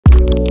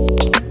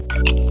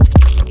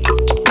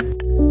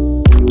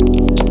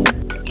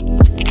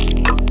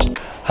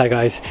Hi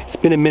guys, it's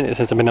been a minute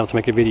since I've been able to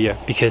make a video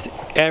because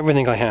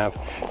everything I have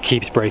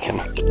keeps breaking.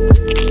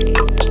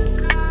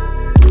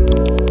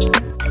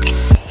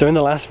 So in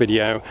the last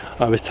video,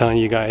 I was telling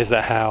you guys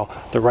that how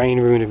the rain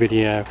ruined a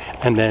video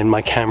and then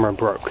my camera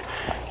broke.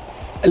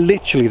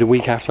 Literally the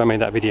week after I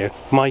made that video,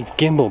 my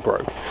gimbal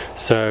broke.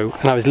 So,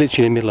 and I was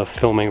literally in the middle of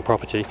filming a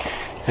property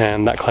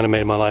and that kind of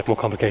made my life more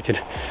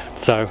complicated.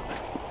 So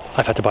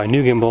I've had to buy a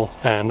new gimbal,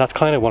 and that's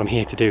kind of what I'm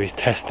here to do, is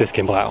test this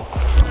gimbal out.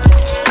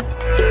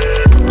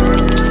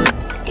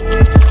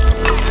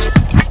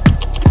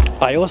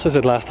 I also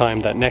said last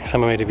time that next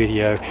time I made a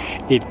video,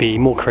 it'd be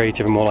more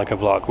creative and more like a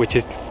vlog, which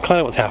is kind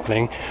of what's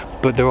happening.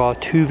 But there are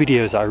two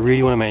videos that I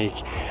really want to make,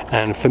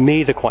 and for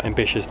me they're quite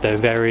ambitious. They're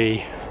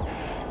very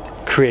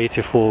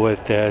creative forward,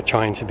 they're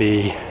trying to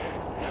be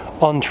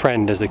on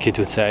trend, as the kids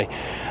would say,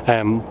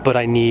 but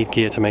I need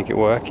gear to make it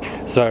work.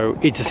 So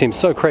it just seems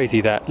so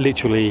crazy that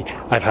literally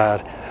I've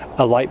had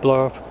a light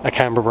blow up, a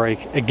camera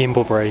break, a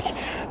gimbal break,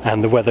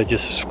 and the weather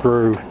just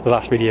screw the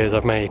last videos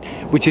I've made,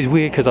 which is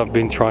weird because I've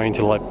been trying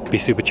to like be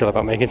super chill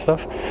about making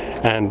stuff,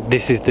 and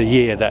this is the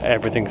year that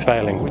everything's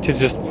failing, which is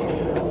just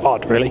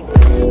odd, really.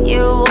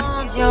 You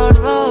want your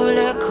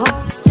roller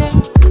coaster?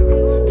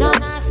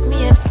 Don't ask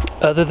me.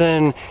 Other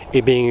than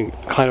it being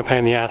kind of a pain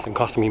in the ass and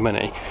costing me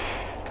money,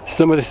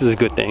 some of this is a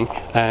good thing.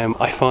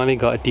 I finally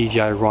got a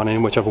DJI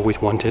run-in, which I've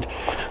always wanted,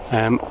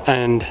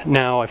 and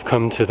now I've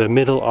come to the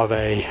middle of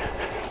a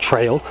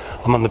trail.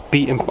 I'm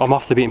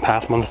off the beaten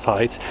path, I'm on the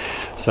sides,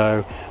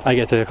 so I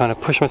get to kind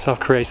of push myself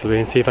creatively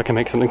and see if I can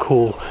make something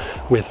cool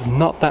with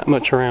not that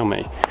much around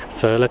me.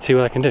 So let's see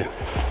what I can do.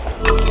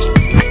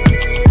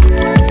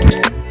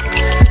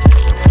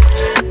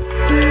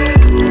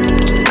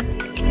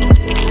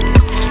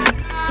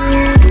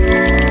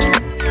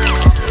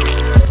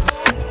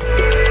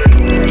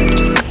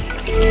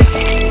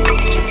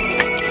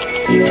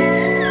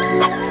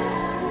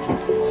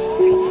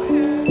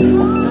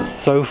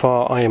 So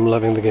far I am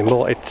loving the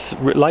gimbal. It's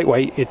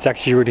lightweight, it's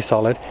actually really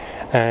solid,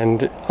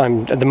 and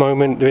at the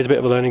moment there is a bit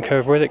of a learning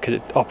curve with it because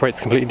it operates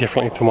completely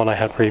differently from what I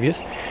had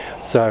previous.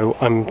 So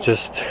I'm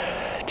just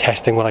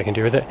testing what I can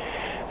do with it,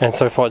 and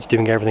so far it's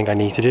doing everything I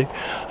need to do.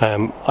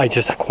 I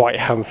just quite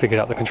haven't figured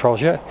out the controls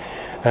yet,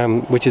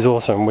 which is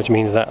awesome, which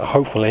means that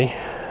hopefully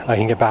I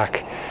can get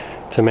back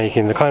to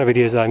making the kind of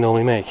videos that I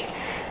normally make,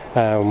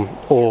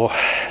 or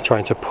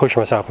trying to push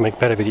myself and make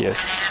better videos.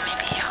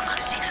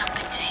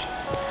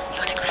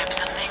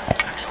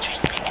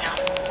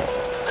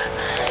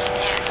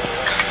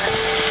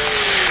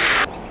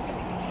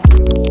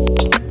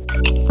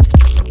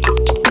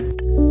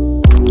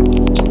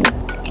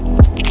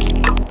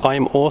 I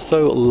am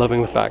also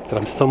loving the fact that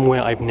I'm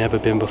somewhere I've never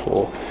been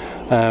before.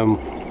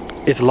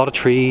 It's a lot of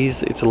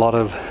trees, it's a lot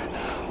of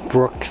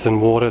brooks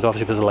and waters.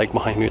 Obviously there's a lake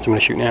behind me which I'm going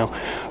to shoot now,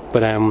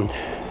 but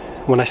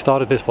when I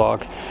started this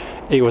vlog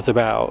it was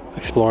about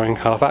exploring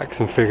Halifax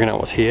and figuring out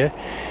what's here,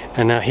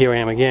 and now here I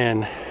am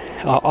again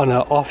on an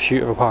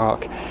offshoot of a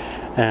park,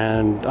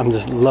 and I'm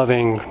just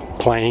loving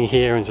playing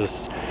here and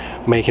just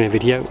making a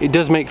video. It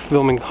does make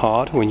filming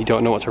hard when you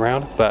don't know what's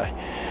around, but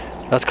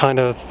that's kind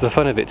of the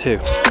fun of it too.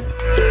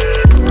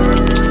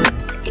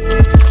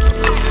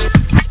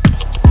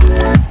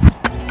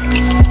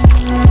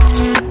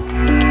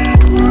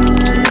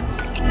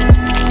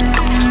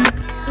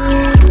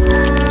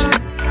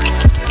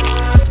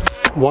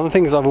 One of the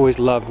things I've always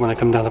loved when I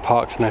come down to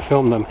parks and I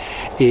film them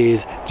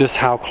is just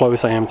how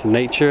close I am to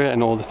nature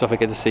and all the stuff I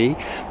get to see.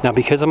 Now,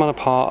 because I'm on a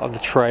part of the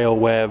trail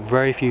where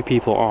very few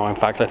people are, in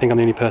fact I think I'm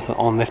the only person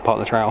on this part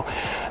of the trail,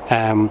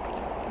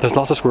 there's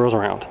lots of squirrels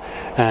around,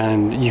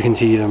 and you can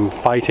see them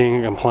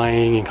fighting and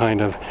playing and kind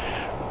of,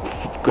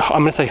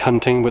 I'm gonna say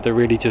hunting, but they're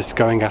really just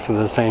going after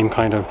the same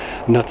kind of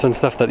nuts and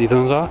stuff that the other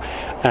ones are.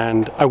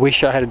 And I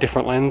wish I had a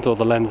different lens, or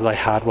the lens that I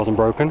had wasn't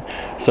broken,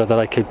 so that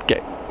I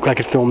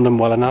could film them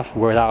well enough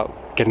without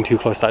getting too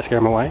close to that scare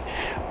them away.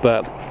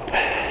 But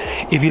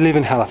if you live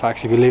in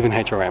Halifax, if you live in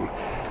HRM,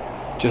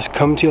 just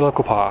come to your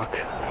local park,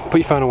 put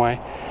your phone away,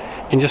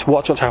 and just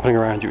watch what's happening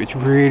around you. It's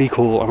really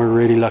cool, and we're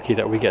really lucky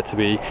that we get to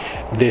be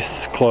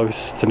this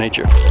close to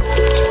nature.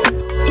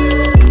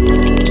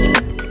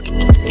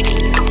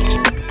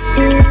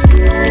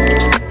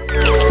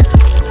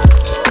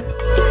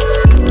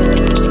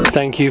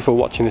 Thank you for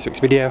watching this week's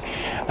video.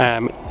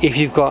 If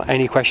you've got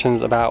any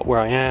questions about where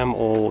I am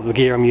or the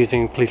gear I'm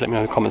using, please let me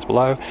know in the comments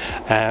below.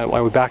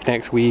 I'll be back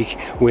next week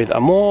with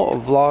a more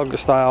vlog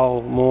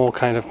style, more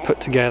kind of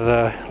put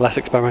together, less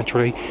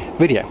experimentally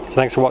video. So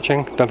thanks for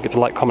watching. Don't forget to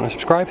like, comment and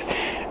subscribe,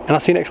 and I'll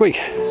see you next week.